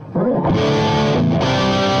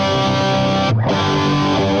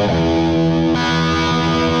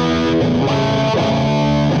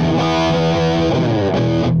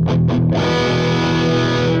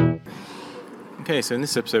Okay, so in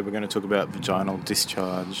this episode we're going to talk about vaginal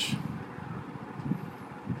discharge.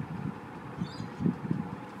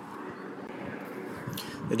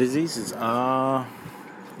 The diseases are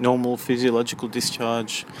normal physiological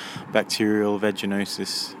discharge, bacterial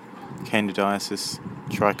vaginosis, candidiasis,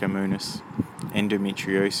 trichomonas,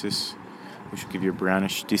 endometriosis, which will give you a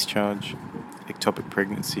brownish discharge, ectopic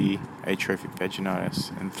pregnancy, atrophic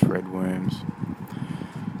vaginitis, and threadworms.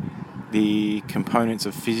 The components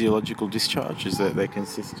of physiological discharge is that they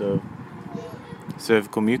consist of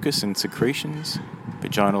cervical mucus and secretions,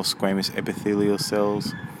 vaginal squamous epithelial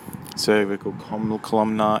cells, cervical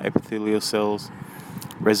columnar epithelial cells,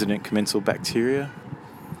 resident commensal bacteria,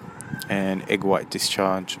 and egg white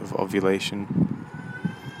discharge of ovulation.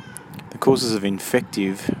 The causes of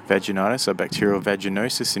infective vaginitis are bacterial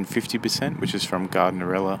vaginosis in 50%, which is from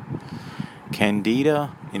Gardnerella,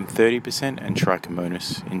 Candida in 30%, and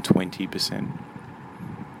Trichomonas in 20%.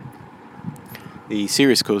 The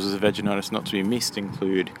serious causes of vaginitis not to be missed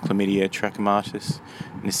include chlamydia trachomatis,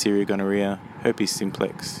 Neisseria gonorrhea, herpes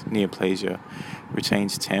simplex, neoplasia, retained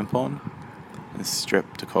tampon, and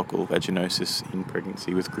streptococcal vaginosis in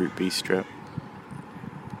pregnancy with group B strep.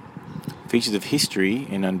 Features of history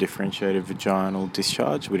in undifferentiated vaginal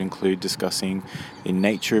discharge would include discussing the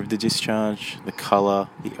nature of the discharge, the colour,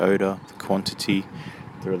 the odour, the quantity,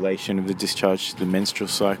 the relation of the discharge to the menstrual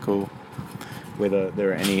cycle, whether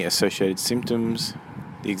there are any associated symptoms,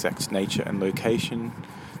 the exact nature and location,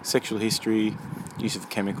 sexual history, use of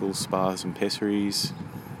chemicals, spas and pessaries,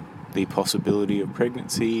 the possibility of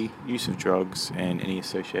pregnancy, use of drugs, and any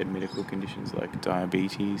associated medical conditions like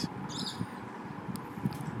diabetes.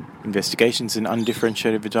 Investigations in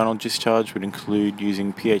undifferentiated vaginal discharge would include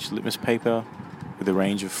using pH litmus paper with a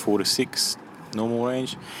range of 4 to 6, normal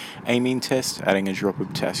range, amine test, adding a drop of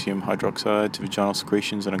potassium hydroxide to vaginal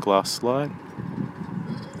secretions on a glass slide,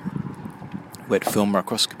 wet film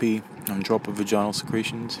microscopy on drop of vaginal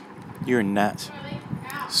secretions, urine nat,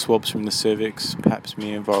 swabs from the cervix, pap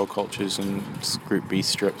smear, viral cultures, and group B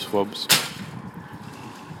strep swabs.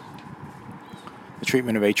 The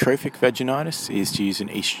treatment of atrophic vaginitis is to use an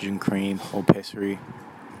estrogen cream or pessary.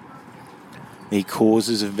 The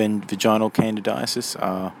causes of vaginal candidiasis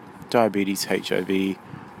are diabetes, HIV,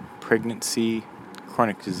 pregnancy,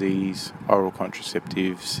 chronic disease, oral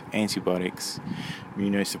contraceptives, antibiotics,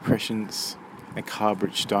 immunosuppressants, a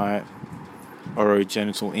carb-rich diet,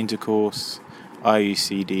 orogenital intercourse,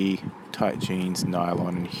 IUCD, tight jeans,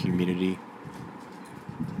 nylon, and humidity.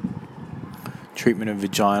 Treatment of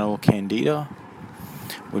vaginal candida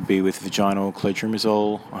would be with vaginal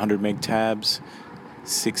clotrimazole, 100 mg tabs,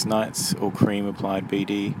 6 nights, or cream applied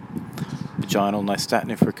BD, vaginal nystatin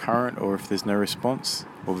if recurrent or if there's no response,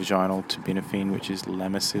 or vaginal terbinafine, which is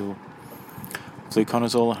Lamisil,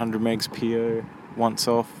 fluconazole, 100 mg PO, once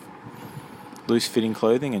off, loose fitting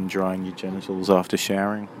clothing and drying your genitals after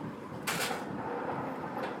showering.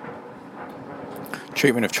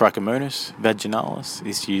 Treatment of trichomonas vaginalis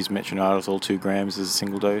is to use metronidazole 2 grams as a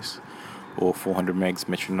single dose, or 400 mg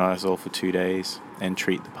metronidazole for 2 days, and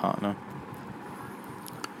treat the partner.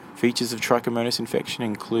 Features of trichomonas infection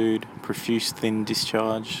include profuse thin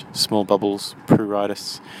discharge, small bubbles,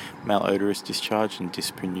 pruritus, malodorous discharge, and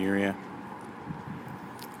dyspareunia.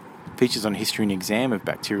 Features on history and exam of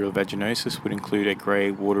bacterial vaginosis would include a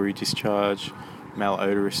grey watery discharge,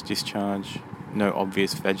 malodorous discharge, no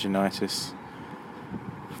obvious vaginitis,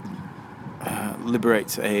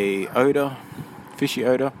 liberates a odour, fishy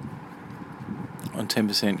odour, on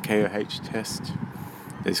 10% KOH test.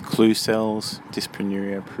 There's clue cells,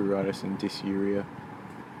 dyspareunia, pruritus, and dysuria.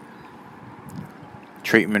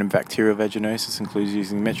 Treatment of bacterial vaginosis includes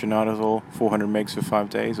using metronidazole, 400 mg for 5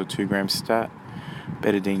 days, or 2 grams stat,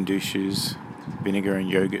 betadine douches, vinegar and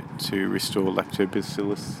yogurt to restore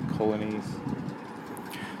lactobacillus colonies.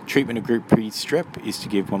 Treatment of group B strep is to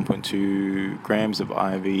give 1.2 grams of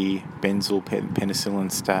IV benzyl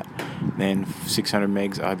penicillin stat, then 600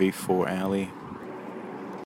 mg IV 4 hourly.